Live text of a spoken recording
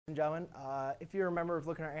and gentlemen, if you remember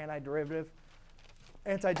looking at our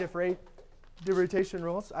antidifferentiation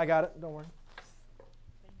rules, I got it, don't worry.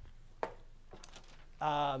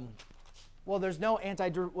 Well, there's no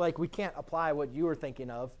like we can't apply what you were thinking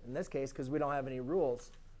of in this case because we don't have any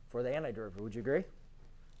rules for the antiderivative. Would you agree?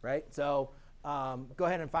 Right? So go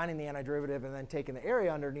ahead and finding the antiderivative and then taking the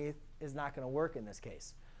area underneath is not going to work in this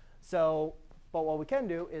case. So, but what we can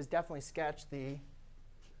do is definitely sketch the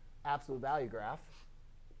absolute value graph.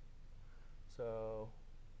 So,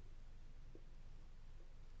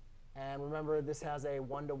 and remember this has a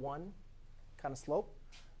 1-to-1 kind of slope.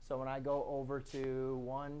 So when I go over to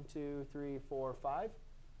 1, 2, 3, 4, 5,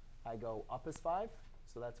 I go up as 5.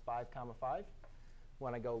 So that's 5, 5.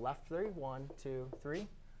 When I go left 3, 1, 2, 3,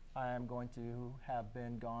 I am going to have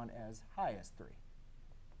been gone as high as 3.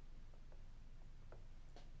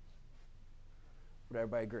 Would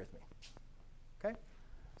everybody agree with me? OK?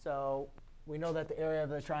 So we know that the area of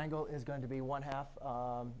the triangle is going to be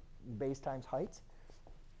 1/2 base times height.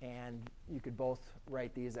 And you could both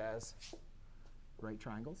write these as right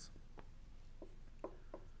triangles.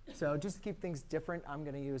 So just to keep things different, I'm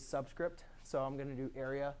going to use subscript. So I'm going to do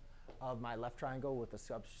area of my left triangle with a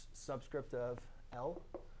subscript of L.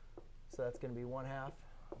 So that's going to be 1/2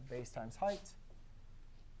 base times height.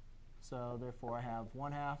 So therefore, I have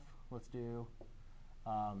 1/2. Let's do,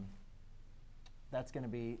 that's going to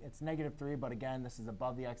be, it's -3, but again, this is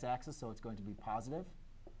above the x-axis, so it's going to be positive,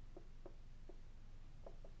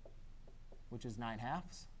 which is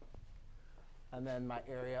 9/2. And then my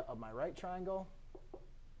area of my right triangle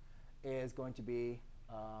is going to be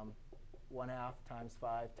 1/2 times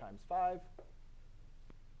 5 times 5,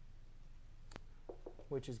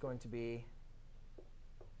 which is going to be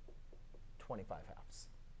 25/2.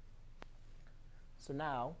 So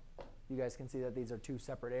now you guys can see that these are two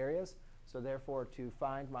separate areas. So therefore, to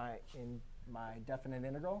find my definite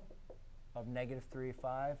integral of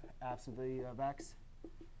 -3/5 absolute value of x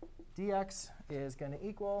dx is going to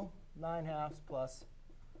equal 9/2 plus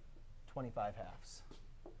 25/2,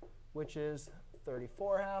 which is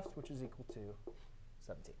 34/2, which is equal to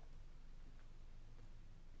 17.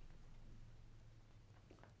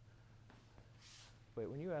 Wait,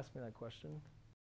 when you asked me that question,